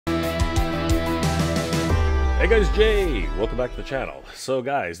Hey guys, Jay! Welcome back to the channel. So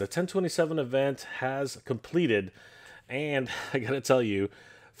guys, the 1027 event has completed, and I gotta tell you,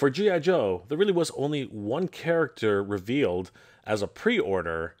 for G.I. Joe, there really was only one character revealed as a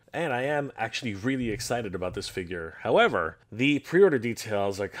pre-order, and I am actually really excited about this figure. However, the pre-order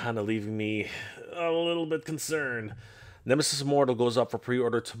details are kind of leaving me a little bit concerned. Nemesis Immortal goes up for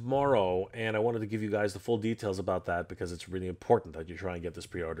pre-order tomorrow, and I wanted to give you guys the full details about that because it's really important that you try and get this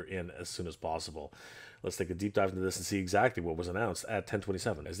pre-order in as soon as possible. Let's take a deep dive into this and see exactly what was announced at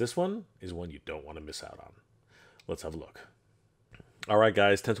 1027, as this one is one you don't want to miss out on. Let's have a look. Alright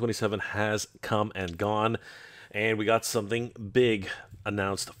guys, 1027 has come and gone, and we got something big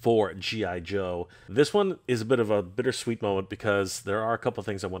announced for G.I. Joe. This one is a bit of a bittersweet moment because there are a couple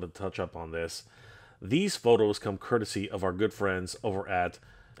things I wanted to touch up on this. These photos come courtesy of our good friends over at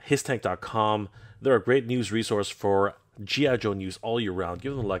histank.com. They're a great news resource for G.I. Joe news all year round.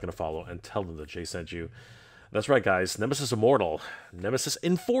 Give them a like and a follow and tell them that Jay sent you. That's right, guys. Nemesis Immortal, Nemesis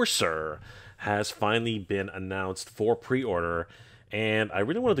Enforcer, has finally been announced for pre-order. And I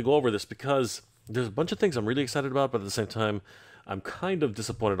really wanted to go over this because there's a bunch of things I'm really excited about, but at the same time, I'm kind of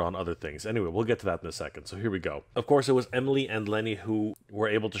disappointed on other things. Anyway, we'll get to that in a second. So here we go. Of course, it was Emily and Lenny who were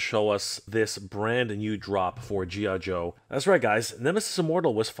able to show us this brand new drop for G.I. Joe. That's right, guys. Nemesis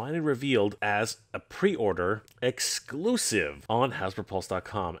Immortal was finally revealed as a pre-order exclusive on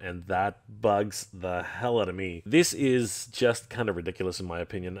HasbroPulse.com, and that bugs the hell out of me. This is just kind of ridiculous in my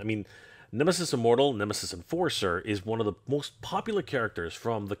opinion. I mean, Nemesis Immortal, Nemesis Enforcer, is one of the most popular characters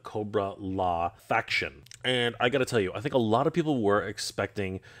from the Cobra Law faction. And I gotta tell you, I think a lot of people were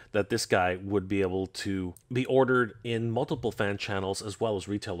expecting that this guy would be able to be ordered in multiple fan channels as well as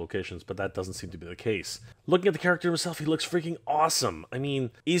retail locations, but that doesn't seem to be the case. Looking at the character himself, he looks freaking awesome. I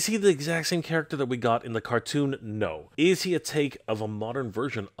mean, is he the exact same character that we got in the cartoon? No. Is he a take of a modern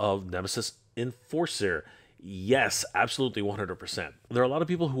version of Nemesis Enforcer? Yes, absolutely 100%. There are a lot of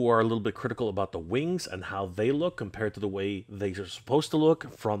people who are a little bit critical about the wings and how they look compared to the way they are supposed to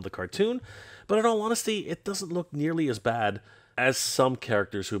look from the cartoon, but in all honesty, it doesn't look nearly as bad as some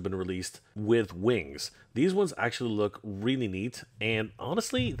characters who have been released with wings. These ones actually look really neat, and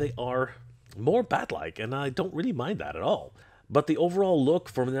honestly, they are more bat-like, and I don't really mind that at all. But the overall look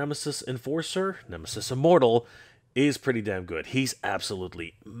from Nemesis Enforcer, Nemesis Immortal, is pretty damn good. He's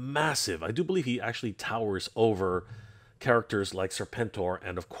absolutely massive. I do believe he actually towers over characters like Serpentor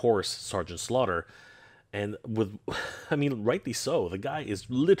and, of course, Sergeant Slaughter. And with, I mean, rightly so. The guy is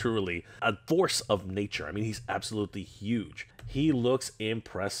literally a force of nature. I mean, he's absolutely huge. He looks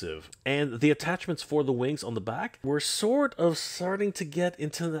impressive. And the attachments for the wings on the back were sort of starting to get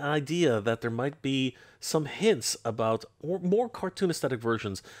into the idea that there might be some hints about more cartoon aesthetic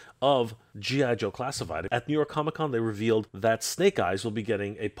versions of G.I. Joe Classified. At New York Comic Con, they revealed that Snake Eyes will be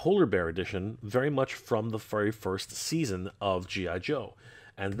getting a polar bear edition very much from the very first season of G.I. Joe.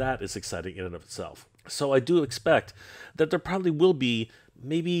 And that is exciting in and of itself. So I do expect that there probably will be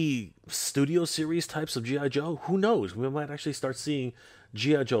maybe studio series types of G.I. Joe. Who knows? We might actually start seeing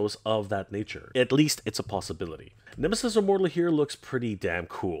G.I. Joes of that nature. At least it's a possibility. Nemesis Immortal here looks pretty damn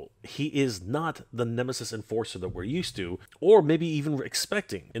cool. He is not the Nemesis Enforcer that we're used to, or maybe even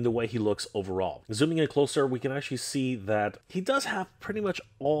expecting in the way he looks overall. Zooming in closer, we can actually see that he does have pretty much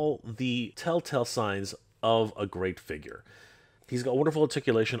all the telltale signs of a great figure. He's got wonderful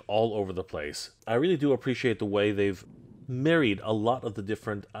articulation all over the place. I really do appreciate the way they've married a lot of the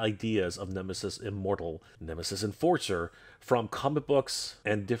different ideas of Nemesis Immortal, Nemesis Enforcer, from comic books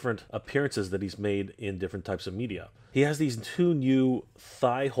and different appearances that he's made in different types of media. He has these two new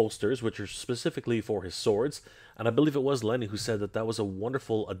thigh holsters, which are specifically for his swords, and I believe it was Lenny who said that that was a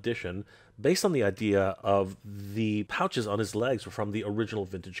wonderful addition based on the idea of the pouches on his legs were from the original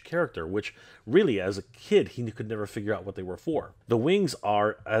vintage character, which really, as a kid, he could never figure out what they were for. The wings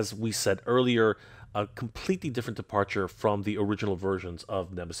are, as we said earlier, a completely different departure from the original versions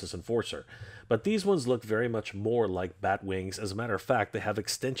of Nemesis Enforcer. But these ones look very much more like bat wings. As a matter of fact, they have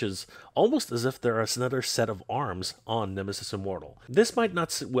extensions almost as if there is another set of arms on Nemesis Immortal. This might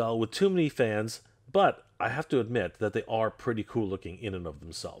not sit well with too many fans, but I have to admit that they are pretty cool looking in and of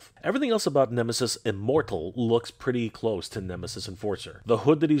themselves. Everything else about Nemesis Immortal looks pretty close to Nemesis Enforcer. The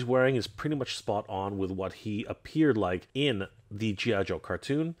hood that he's wearing is pretty much spot on with what he appeared like in the G.I. Joe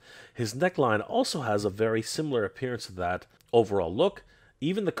cartoon. His neckline also has a very similar appearance to that overall look.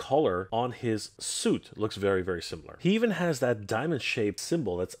 Even the color on his suit looks very, very similar. He even has that diamond-shaped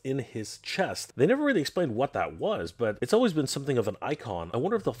symbol that's in his chest. They never really explained what that was, but it's always been something of an icon. I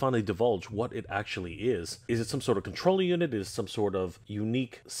wonder if they'll finally divulge what it actually is. Is it some sort of control unit? Is it some sort of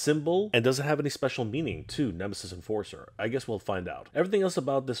unique symbol? And does it have any special meaning to Nemesis Enforcer? I guess we'll find out. Everything else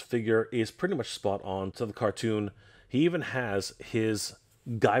about this figure is pretty much spot on to the cartoon. He even has his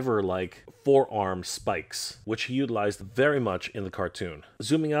Guyver-like forearm spikes, which he utilized very much in the cartoon.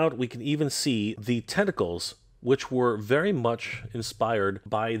 Zooming out, we can even see the tentacles, which were very much inspired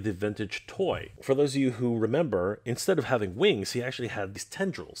by the vintage toy. For those of you who remember, instead of having wings, he actually had these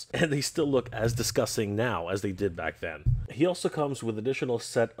tendrils, and they still look as disgusting now as they did back then. He also comes with an additional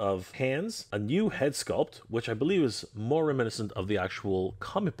set of hands, a new head sculpt, which I believe is more reminiscent of the actual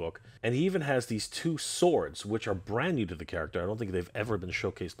comic book, and he even has these two swords, which are brand new to the character. I don't think they've ever been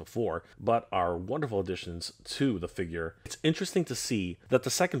showcased before, but are wonderful additions to the figure. It's interesting to see that the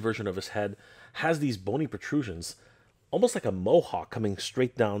second version of his head has these bony protrusions, almost like a mohawk coming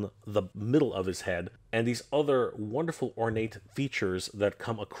straight down the middle of his head, and these other wonderful ornate features that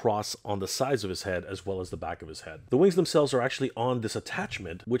come across on the sides of his head as well as the back of his head. The wings themselves are actually on this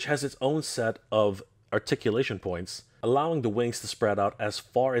attachment, which has its own set of articulation points, allowing the wings to spread out as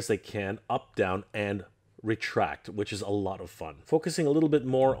far as they can, up, down, and retract, which is a lot of fun. Focusing a little bit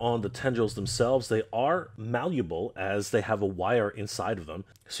more on the tendrils themselves, they are malleable as they have a wire inside of them,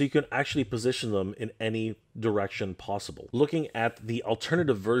 so you can actually position them in any direction possible. Looking at the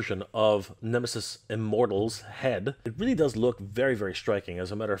alternative version of Nemesis Immortal's head, it really does look very, very striking.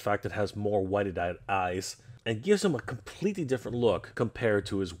 As a matter of fact, it has more whited-eyed eyes and gives him a completely different look compared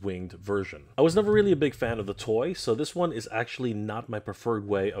to his winged version. I was never really a big fan of the toy, so this one is actually not my preferred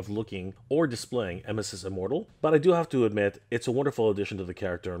way of looking or displaying Nemesis Immortal, but I do have to admit, it's a wonderful addition to the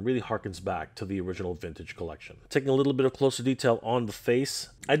character and really harkens back to the original vintage collection. Taking a little bit of closer detail on the face,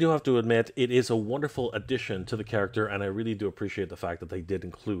 I do have to admit, it is a wonderful addition to the character, and I really do appreciate the fact that they did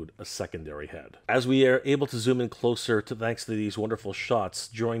include a secondary head. As we are able to zoom in closer thanks to these wonderful shots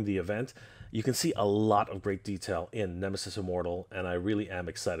during the event, you can see a lot of great detail in Nemesis Immortal, and I really am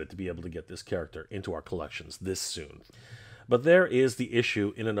excited to be able to get this character into our collections this soon. But there is the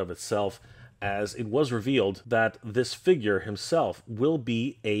issue in and of itself, as it was revealed that this figure himself will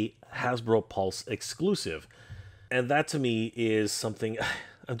be a Hasbro Pulse exclusive. And that to me is something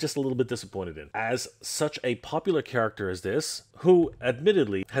I'm just a little bit disappointed in. As such a popular character as this, who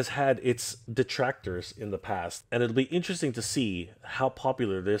admittedly has had its detractors in the past, and it'll be interesting to see how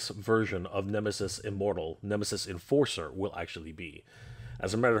popular this version of Nemesis Immortal, Nemesis Enforcer, will actually be.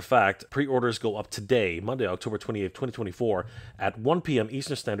 As a matter of fact, pre-orders go up today, Monday, October 28th, 2024, at 1 p.m.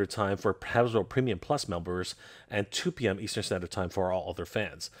 Eastern Standard Time for Hasbro Premium Plus members and 2 p.m. Eastern Standard Time for all other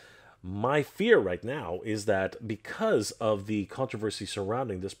fans. My fear right now is that because of the controversy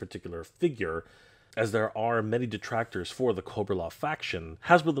surrounding this particular figure, as there are many detractors for the Cobra Law faction,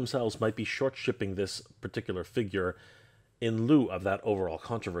 Hasbro themselves might be short shipping this particular figure in lieu of that overall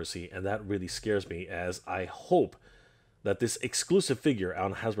controversy, and that really scares me, as I hope that this exclusive figure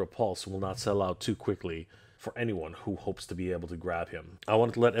on Hasbro Pulse will not sell out too quickly for anyone who hopes to be able to grab him. I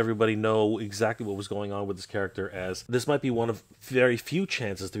wanted to let everybody know exactly what was going on with this character, as this might be one of very few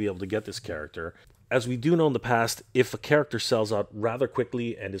chances to be able to get this character. As we do know in the past, if a character sells out rather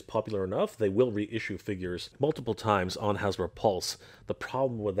quickly and is popular enough, they will reissue figures multiple times on Hasbro Pulse. The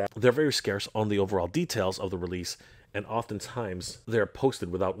problem with that, they're very scarce on the overall details of the release, and oftentimes they're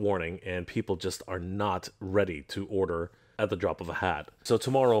posted without warning, and people just are not ready to order at the drop of a hat. So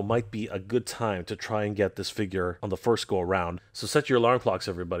tomorrow might be a good time to try and get this figure on the first go around. So set your alarm clocks,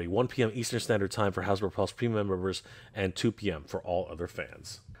 everybody. 1 p.m. Eastern Standard Time for Hasbro Pulse Premium members and 2 p.m. for all other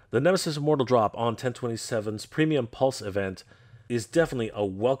fans. The Nemesis Immortal drop on 10/27's Premium Pulse event is definitely a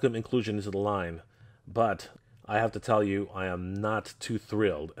welcome inclusion into the line, but I have to tell you, I am not too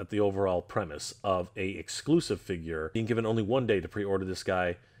thrilled at the overall premise of a exclusive figure being given only 1 day to pre-order this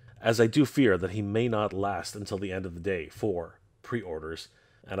guy, as I do fear that he may not last until the end of the day for pre-orders,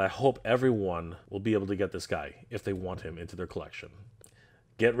 and I hope everyone will be able to get this guy if they want him into their collection.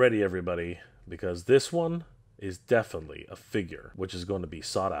 Get ready, everybody, because this one is definitely a figure which is going to be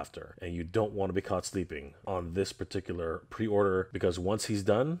sought after, and you don't want to be caught sleeping on this particular pre-order, because once he's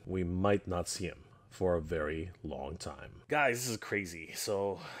done, we might not see him for a very long time. Guys, this is crazy,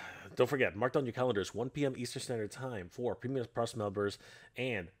 so don't forget, mark down your calendars, 1 p.m. Eastern Standard Time for Premium Plus members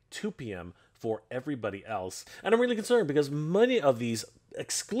and 2 p.m. for everybody else. And I'm really concerned because many of these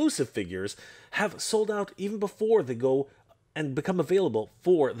exclusive figures have sold out even before they go and become available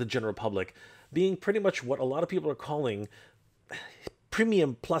for the general public, being pretty much what a lot of people are calling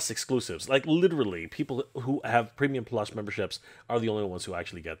Premium Plus exclusives. Like, literally, people who have Premium Plus memberships are the only ones who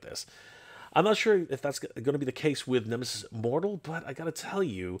actually get this. I'm not sure if that's going to be the case with Nemesis Immortal, but I gotta tell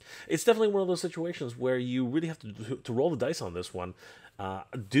you, it's definitely one of those situations where you really have to roll the dice on this one.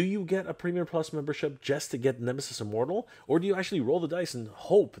 Do you get a Premium Plus membership just to get Nemesis Immortal, or do you actually roll the dice and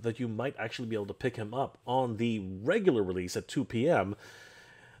hope that you might actually be able to pick him up on the regular release at 2 p.m.,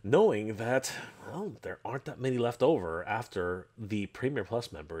 knowing that, well, there aren't that many left over after the Premium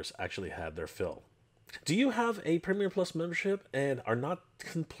Plus members actually had their fill? Do you have a Premium Plus membership and are not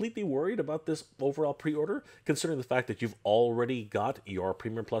completely worried about this overall pre-order, considering the fact that you've already got your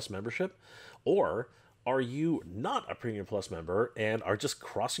Premium Plus membership? Or are you not a Premium Plus member and are just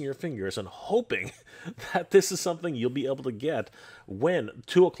crossing your fingers and hoping that this is something you'll be able to get when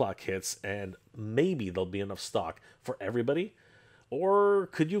 2 o'clock hits and maybe there'll be enough stock for everybody? Or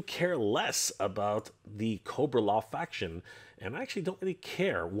could you care less about the Cobra Law faction and actually don't really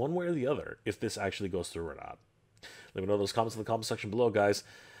care one way or the other if this actually goes through or not? Let me know those comments in the comment section below, guys.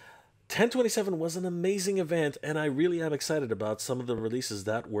 1027 was an amazing event, and I really am excited about some of the releases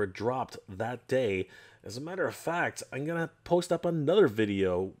that were dropped that day. As a matter of fact, I'm going to post up another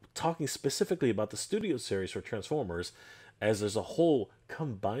video talking specifically about the Studio Series for Transformers, as there's a whole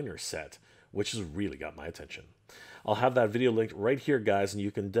combiner set, which has really got my attention. I'll have that video linked right here, guys, and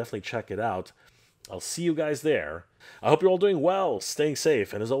you can definitely check it out. I'll see you guys there. I hope you're all doing well, staying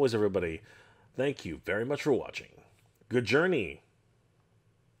safe, and as always, everybody, thank you very much for watching. Good journey.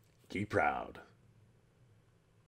 Keep proud.